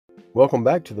Welcome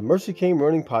back to the Mercy Came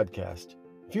Running Podcast.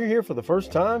 If you're here for the first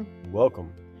time,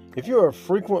 welcome. If you're a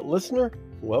frequent listener,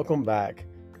 welcome back.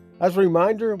 As a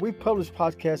reminder, we publish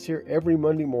podcasts here every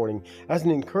Monday morning as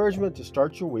an encouragement to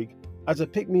start your week, as a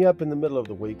pick-me-up in the middle of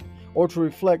the week, or to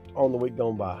reflect on the week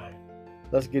gone by.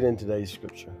 Let's get into today's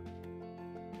scripture.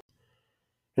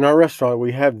 In our restaurant,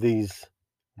 we have these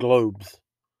globes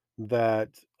that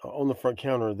on the front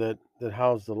counter that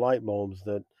house the light bulbs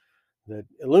that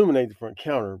illuminate the front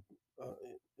counter, uh,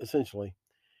 essentially.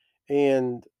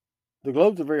 And the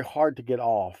globes are very hard to get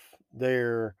off.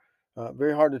 They're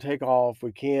very hard to take off.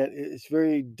 It's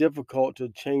very difficult to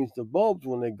change the bulbs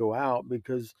when they go out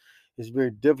because it's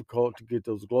very difficult to get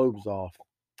those globes off.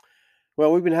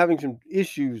 Well, we've been having some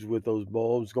issues with those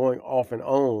bulbs going off and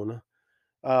on,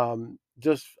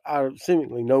 just out of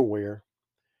seemingly nowhere.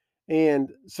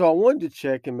 And so I wanted to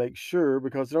check and make sure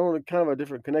because they're on a kind of a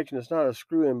different connection. It's not a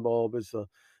screw-in bulb. It's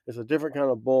a different kind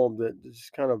of bulb that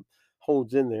just kind of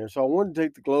holds in there. So I wanted to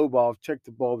take the globe off, check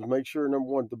the bulbs, make sure number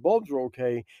one the bulbs were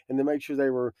okay, and then make sure they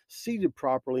were seated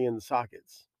properly in the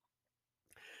sockets.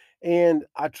 And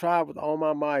I tried with all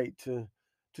my might to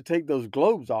take those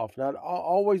globes off. And I'd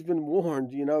always been warned,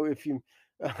 if you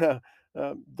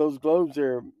those globes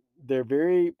they're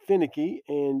very finicky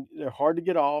and they're hard to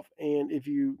get off. And if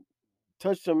you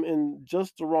touch them in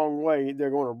just the wrong way, they're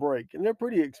going to break, and they're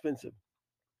pretty expensive.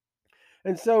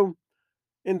 And so,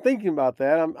 in thinking about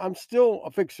that, I'm still a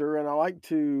fixer, and I like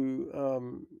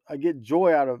to I get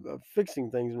joy out of fixing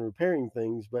things and repairing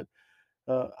things, but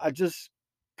I just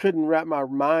couldn't wrap my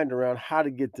mind around how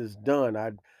to get this done.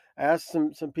 I'd asked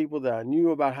some people that I knew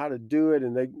about how to do it,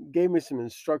 and they gave me some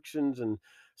instructions and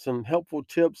some helpful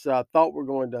tips that I thought were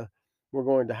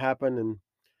going to happen, and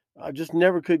I just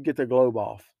never could get the globe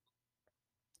off.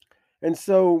 And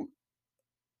so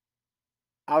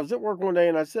I was at work one day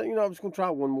and I said, I'm just going to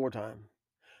try one more time.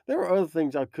 There were other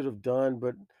things I could have done,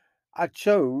 but I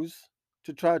chose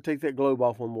to try to take that globe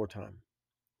off one more time.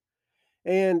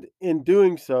 And in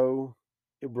doing so,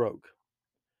 it broke.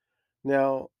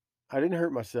 Now, I didn't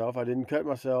hurt myself. I didn't cut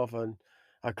myself. And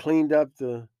I cleaned up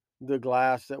the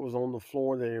glass that was on the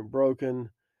floor that had broken,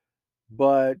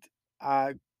 but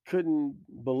I couldn't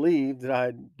believe that I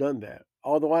had done that.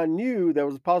 Although I knew there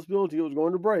was a possibility it was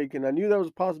going to break, and I knew there was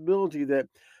a possibility that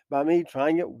by me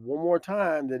trying it one more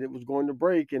time that it was going to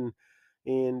break, and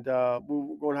we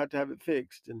were going to have it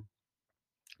fixed. And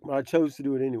but I chose to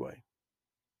do it anyway.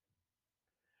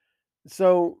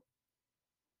 So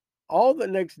all the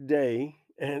next day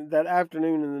and that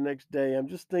afternoon and the next day, I'm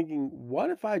just thinking,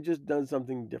 what if I just done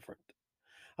something different?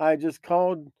 I just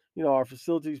called, our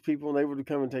facilities people, and they would have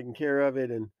come and taken care of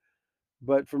it. And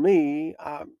but for me,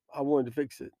 I wanted to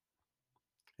fix it.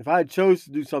 If I had chose to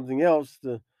do something else,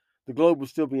 the globe would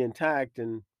still be intact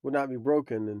and would not be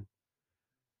broken. And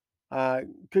I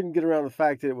couldn't get around the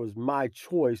fact that it was my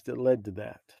choice that led to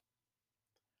that.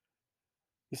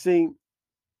 You see,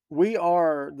 we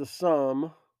are the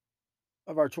sum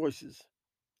of our choices.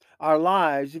 Our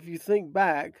lives, if you think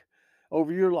back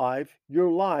over your life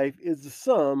is the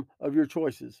sum of your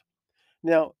choices.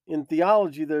 Now, in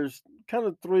theology, there's kind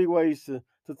of three ways to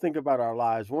think about our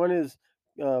lives. One is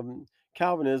um,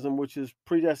 Calvinism, which is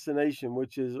predestination,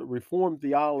 which is Reformed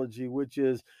theology, which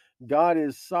is God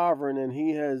is sovereign and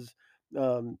He has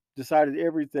decided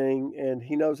everything and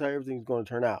He knows how everything's going to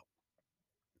turn out.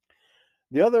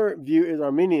 The other view is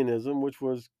Arminianism, which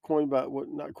was coined by, well,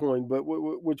 not coined, but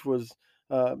which was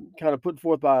kind of put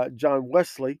forth by John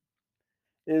Wesley,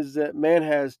 is that man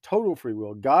has total free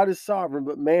will. God is sovereign,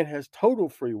 but man has total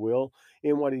free will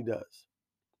in what he does.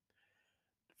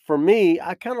 For me,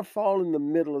 I kind of fall in the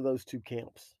middle of those two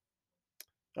camps.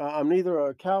 I'm neither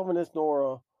a Calvinist nor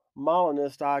a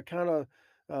Molinist. I kind of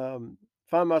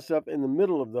find myself in the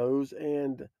middle of those,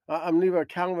 and I'm neither a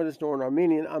Calvinist nor an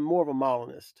Arminian. I'm more of a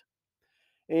Molinist.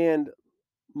 And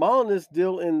Molinists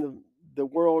deal in the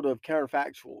world of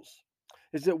counterfactuals,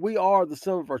 is that we are the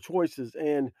sum of our choices,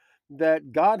 and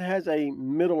that God has a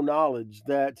middle knowledge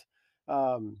that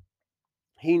um,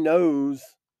 He knows.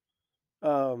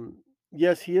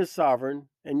 Yes, He is sovereign,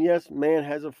 and yes, man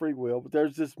has a free will, but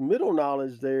there's this middle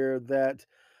knowledge there that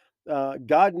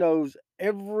God knows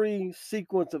every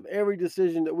sequence of every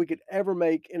decision that we could ever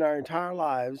make in our entire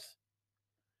lives,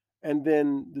 and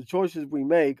then the choices we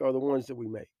make are the ones that we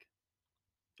make.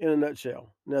 In a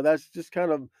nutshell. Now, that's just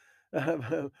kind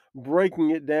of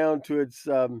breaking it down to its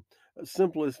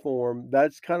simplest form.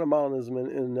 That's kind of Monism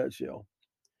in a nutshell.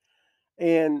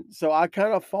 And so I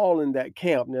kind of fall in that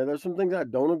camp. Now, there's some things I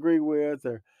don't agree with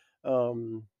or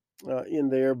in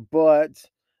there, but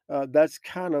that's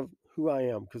kind of who I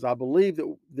am, because I believe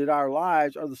that our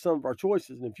lives are the sum of our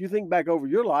choices. And if you think back over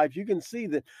your life, you can see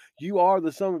that you are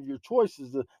the sum of your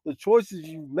choices. The choices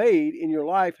you've made in your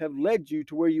life have led you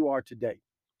to where you are today.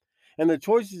 And the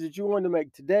choices that you're going to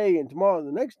make today and tomorrow and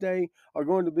the next day are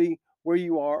going to be where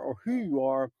you are or who you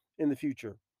are in the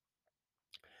future.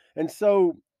 And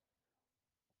so,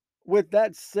 with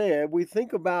that said, we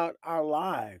think about our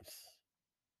lives.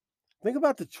 Think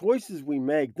about the choices we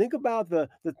make. Think about the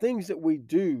things that we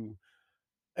do.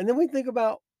 And then we think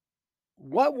about,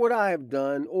 what would I have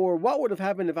done, or what would have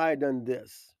happened if I had done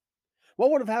this?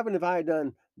 What would have happened if I had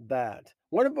done that?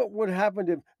 What about what happened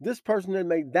if this person had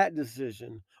made that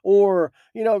decision? Or,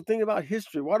 think about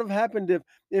history. What would have happened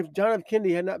if John F.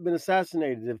 Kennedy had not been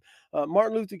assassinated? If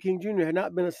Martin Luther King Jr. had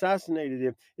not been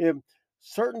assassinated? If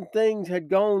certain things had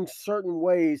gone certain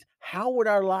ways, how would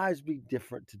our lives be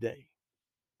different today?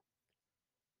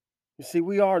 You see,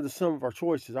 we are the sum of our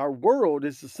choices. Our world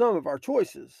is the sum of our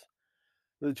choices.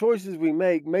 The choices we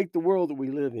make the world that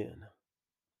we live in.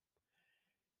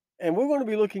 And we're going to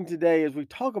be looking today, as we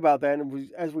talk about that, and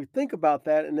as we think about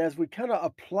that, and as we kind of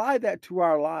apply that to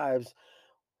our lives,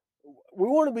 we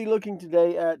want to be looking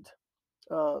today at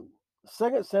uh,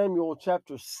 2 Samuel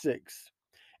chapter 6.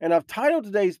 And I've titled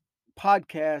today's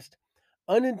podcast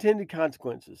Unintended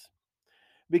Consequences,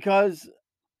 because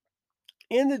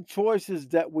in the choices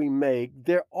that we make,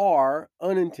 there are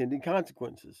unintended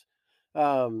consequences.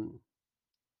 Um,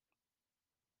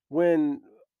 when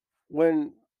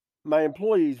when my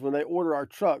employees, when they order our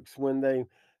trucks, when they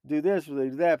do this or they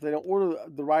do that, if they don't order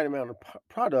the right amount of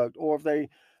product, or if they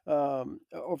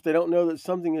don't know that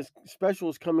something is special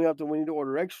is coming up that we need to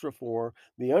order extra for,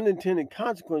 the unintended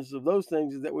consequences of those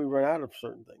things is that we run out of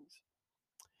certain things.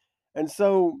 And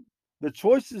so the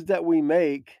choices that we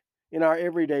make in our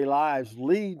everyday lives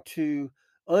lead to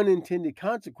unintended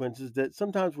consequences that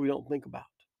sometimes we don't think about.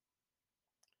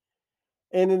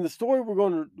 And in the story we're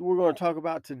going to talk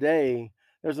about today,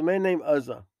 there's a man named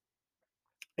Uzzah.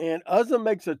 And Uzzah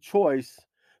makes a choice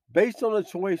based on a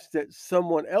choice that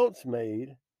someone else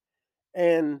made,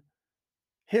 and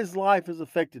his life is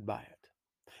affected by it.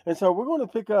 And so we're going to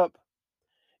pick up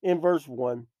in verse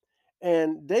 1.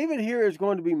 And David here is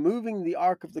going to be moving the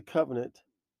Ark of the Covenant.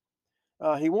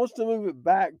 He wants to move it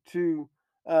back to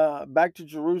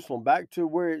Jerusalem, back to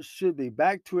where it should be,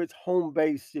 back to its home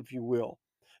base, if you will,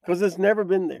 because it's never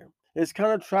been there. It's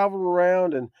kind of traveled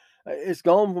around, and it's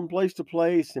gone from place to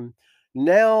place. And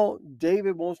now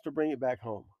David wants to bring it back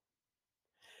home.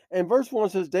 And verse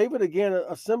 1 says, David again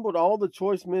assembled all the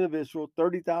choice men of Israel,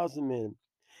 30,000 men.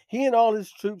 He and all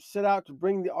his troops set out to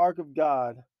bring the ark of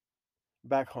God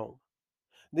back home.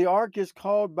 The ark is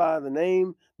called by the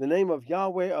name of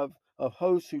Yahweh of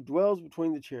hosts, who dwells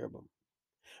between the cherubim.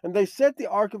 And they set the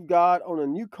ark of God on a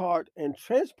new cart and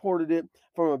transported it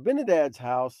from Abinadab's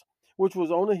house, which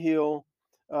was on a hill.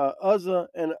 Uzzah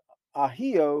and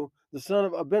Ahio, the son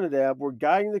of Abinadab, were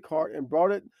guiding the cart and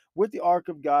brought it with the ark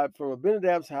of God from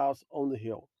Abinadab's house on the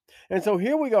hill. And so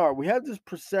here we are. We have this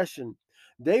procession.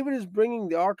 David is bringing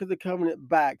the ark of the covenant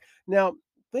back. Now,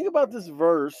 think about this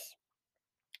verse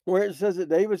where it says that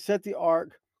David set the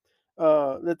ark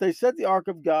that they set the ark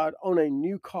of God on a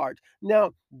new cart.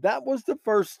 Now, that was the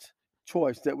first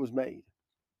choice that was made.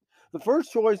 The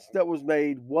first choice that was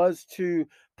made was to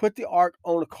put the ark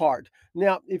on a cart.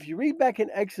 Now, if you read back in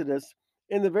Exodus,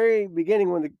 in the very beginning,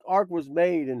 when the ark was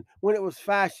made and when it was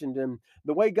fashioned, and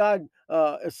the way God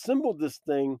assembled this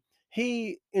thing,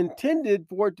 he intended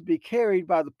for it to be carried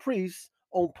by the priests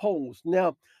on poles.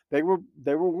 Now, they were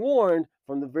warned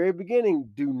from the very beginning,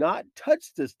 do not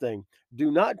touch this thing.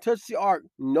 Do not touch the ark.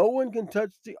 No one can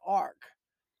touch the ark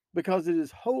because it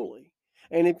is holy.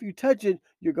 And if you touch it,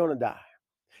 you're going to die.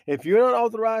 If you're not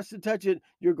authorized to touch it,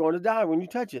 you're going to die when you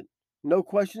touch it. No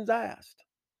questions asked.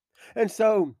 And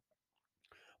so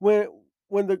when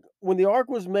when the ark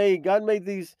was made, God made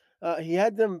these. He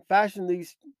had them fashion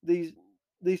these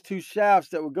these two shafts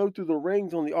that would go through the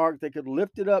rings on the ark. They could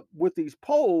lift it up with these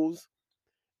poles,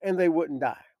 and they wouldn't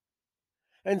die.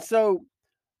 And so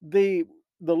the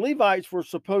the Levites were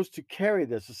supposed to carry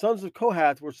this. The sons of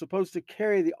Kohath were supposed to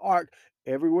carry the ark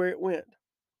everywhere it went.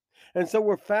 And so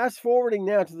we're fast forwarding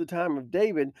now to the time of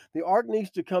David. The ark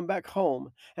needs to come back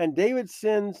home, and David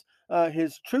sends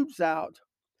his troops out,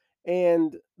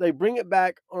 and they bring it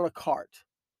back on a cart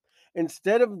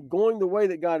instead of going the way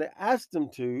that God had asked them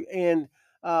to,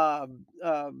 uh,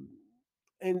 um,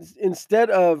 and instead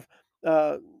of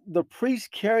uh, the priests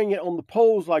carrying it on the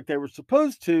poles like they were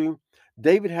supposed to,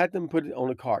 David had them put it on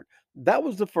a cart. That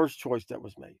was the first choice that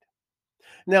was made.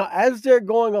 Now, as they're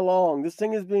going along, this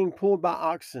thing is being pulled by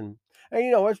oxen.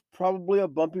 And it's probably a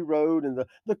bumpy road, and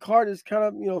the cart is kind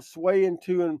of swaying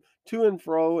to and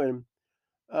fro, and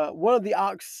one of the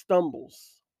ox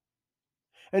stumbles.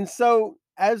 And so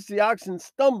as the oxen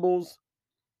stumbles,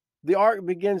 the ark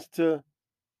begins to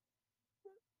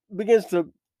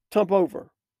tump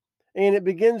over, and it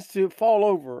begins to fall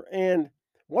over. And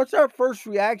what's our first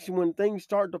reaction when things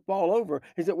start to fall over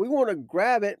is that we want to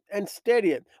grab it and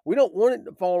steady it. We don't want it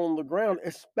to fall on the ground,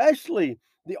 especially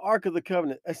the Ark of the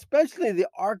Covenant, especially the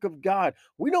Ark of God.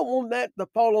 We don't want that to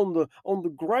fall on the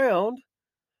ground,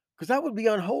 because that would be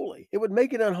unholy. It would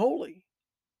make it unholy.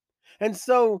 And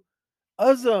so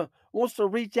Uzzah wants to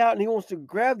reach out and he wants to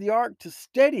grab the ark to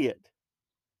steady it.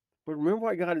 But remember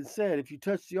what God had said: if you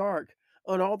touch the ark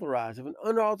unauthorized, if an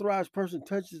unauthorized person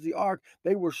touches the ark,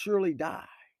 they will surely die.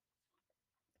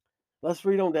 Let's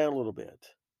read on down a little bit.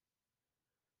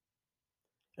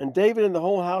 And David and the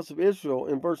whole house of Israel,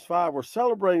 in verse 5, were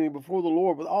celebrating before the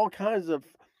Lord with all kinds of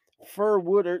fir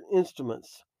wood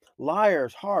instruments,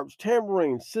 lyres, harps,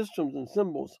 tambourines, sistrums, and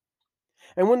cymbals.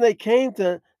 And when they came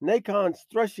to Nacon's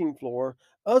threshing floor,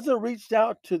 Uzzah reached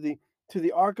out to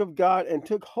the ark of God and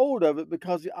took hold of it,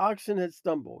 because the oxen had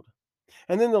stumbled.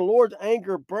 And then the Lord's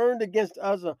anger burned against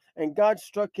Uzzah, and God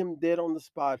struck him dead on the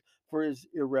spot for his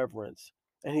irreverence.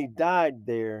 And he died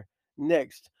there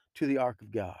next to the ark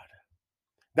of God.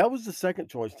 That was the second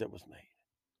choice that was made.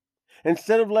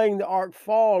 Instead of letting the ark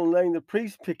fall and letting the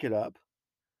priest pick it up,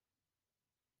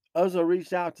 Uzzah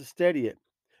reached out to steady it.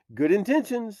 Good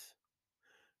intentions,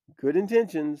 good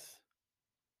intentions,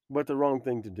 but the wrong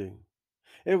thing to do.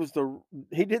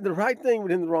 He did the right thing,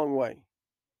 but in the wrong way.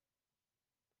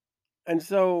 And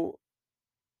so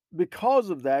because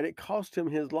of that, it cost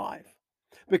him his life.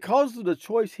 Because of the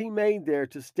choice he made there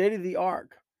to steady the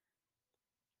ark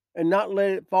and not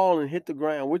let it fall and hit the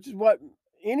ground, which is what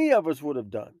any of us would have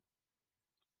done,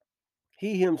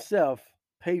 he himself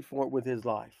paid for it with his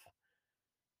life.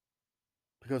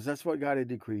 Because that's what God had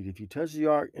decreed. If you touch the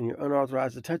ark and you're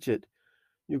unauthorized to touch it,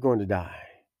 you're going to die.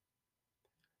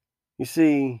 You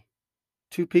see,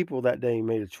 two people that day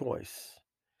made a choice.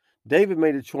 David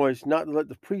made a choice not to let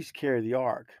the priest carry the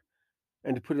ark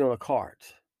and to put it on a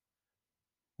cart.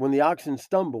 When the oxen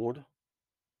stumbled,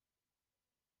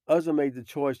 Uzzah made the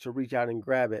choice to reach out and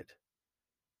grab it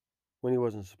when he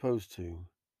wasn't supposed to,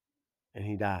 and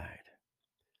he died.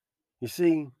 You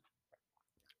see,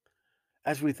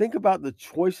 as we think about the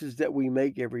choices that we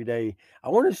make every day, I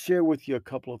want to share with you a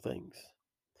couple of things.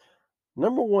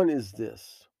 Number one is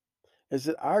this, is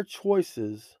that our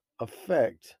choices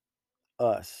affect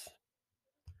us.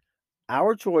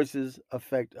 Our choices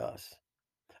affect us.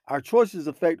 Our choices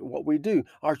affect what we do.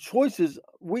 Our choices,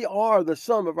 we are the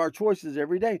sum of our choices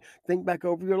every day. Think back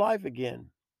over your life again.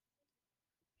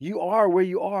 You are where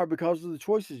you are because of the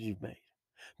choices you've made.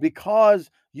 Because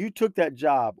you took that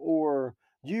job, or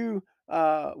you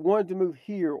wanted to move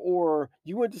here, or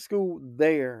you went to school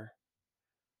there.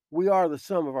 We are the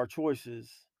sum of our choices.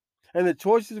 And the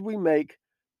choices we make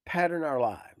pattern our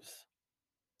lives.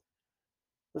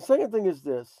 The second thing is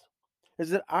this, is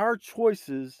that our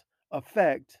choices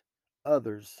affect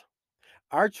others.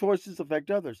 Our choices affect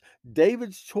others.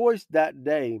 David's choice that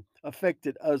day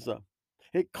affected Uzzah.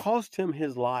 It cost him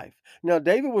his life. Now,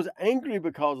 David was angry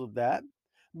because of that,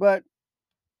 but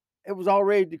it was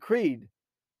already decreed.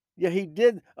 Yeah,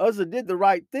 Uzzah did the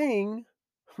right thing,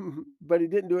 but he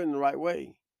didn't do it in the right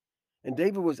way. And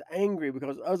David was angry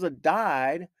because Uzzah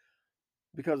died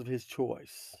because of his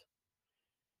choice.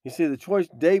 You see, the choice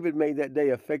David made that day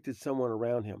affected someone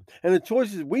around him. And the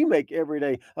choices we make every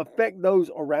day affect those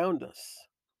around us.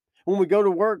 When we go to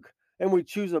work and we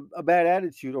choose a bad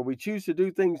attitude, or we choose to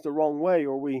do things the wrong way,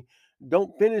 or we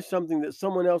don't finish something that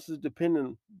someone else is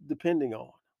depending on,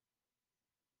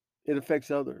 it affects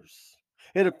others.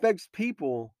 It affects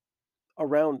people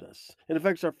around us. It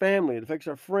affects our family. It affects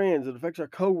our friends. It affects our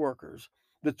coworkers.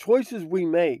 The choices we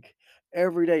make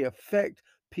every day affect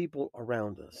people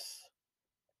around us.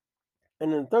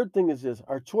 And then the third thing is this: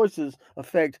 our choices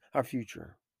affect our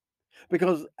future.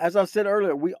 Because as I said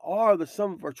earlier, we are the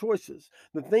sum of our choices.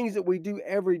 The things that we do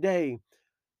every day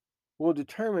will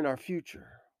determine our future.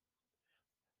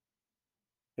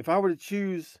 If I were to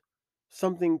choose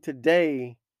something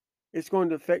today, it's going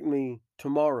to affect me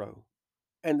tomorrow,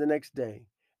 and the next day,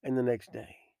 and the next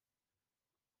day.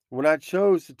 When I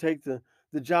chose to take the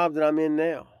job that I'm in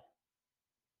now,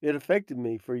 it affected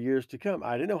me for years to come.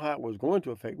 I didn't know how it was going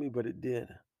to affect me, but it did.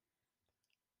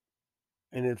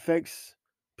 And it affects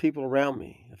people around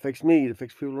me. It affects me. It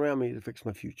affects people around me. It affects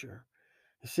my future.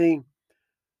 You see,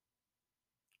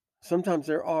 sometimes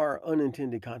there are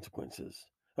unintended consequences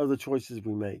of the choices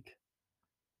we make.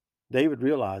 David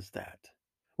realized that.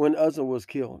 when Uzzah was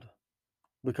killed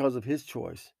because of his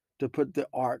choice to put the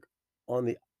ark on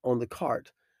the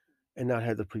cart and not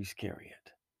have the priest carry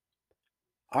it.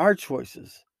 Our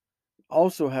choices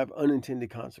also have unintended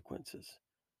consequences,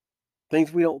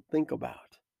 things we don't think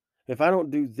about. If I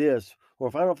don't do this, or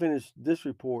if I don't finish this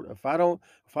report, if I go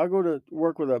to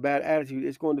work with a bad attitude,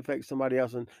 it's going to affect somebody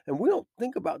else. And we don't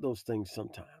think about those things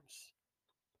sometimes.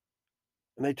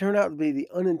 And they turn out to be the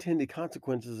unintended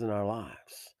consequences in our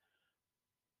lives.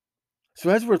 So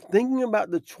as we're thinking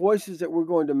about the choices that we're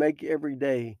going to make every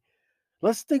day,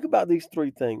 let's think about these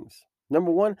three things.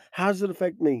 Number one, how does it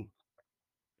affect me?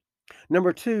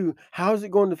 Number two, how is it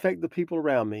going to affect the people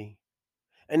around me?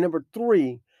 And number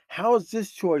three, how is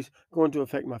this choice going to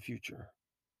affect my future?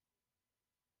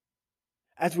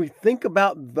 As we think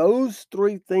about those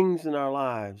three things in our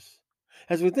lives,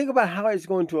 as we think about how it's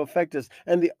going to affect us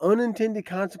and the unintended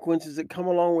consequences that come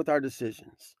along with our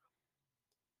decisions,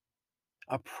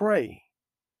 I pray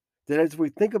that as we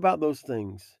think about those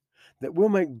things, that we'll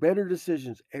make better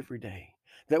decisions every day,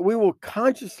 that we will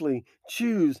consciously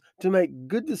choose to make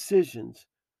good decisions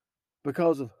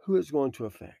because of who it's going to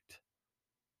affect.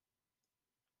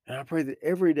 And I pray that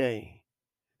every day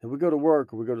that we go to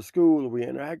work or we go to school or we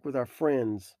interact with our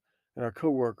friends and our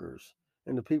coworkers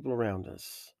and the people around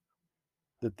us,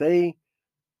 that they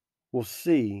will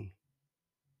see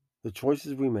the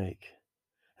choices we make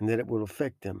and that it will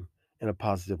affect them in a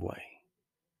positive way.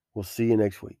 We'll see you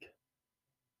next week.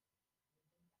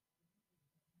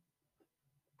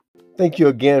 Thank you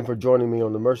again for joining me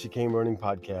on the Mercy Came Running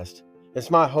podcast. It's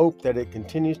my hope that it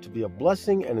continues to be a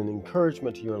blessing and an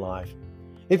encouragement to your life.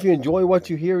 If you enjoy what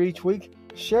you hear each week,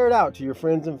 share it out to your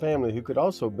friends and family who could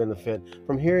also benefit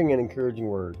from hearing an encouraging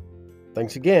word.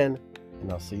 Thanks again, and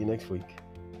I'll see you next week.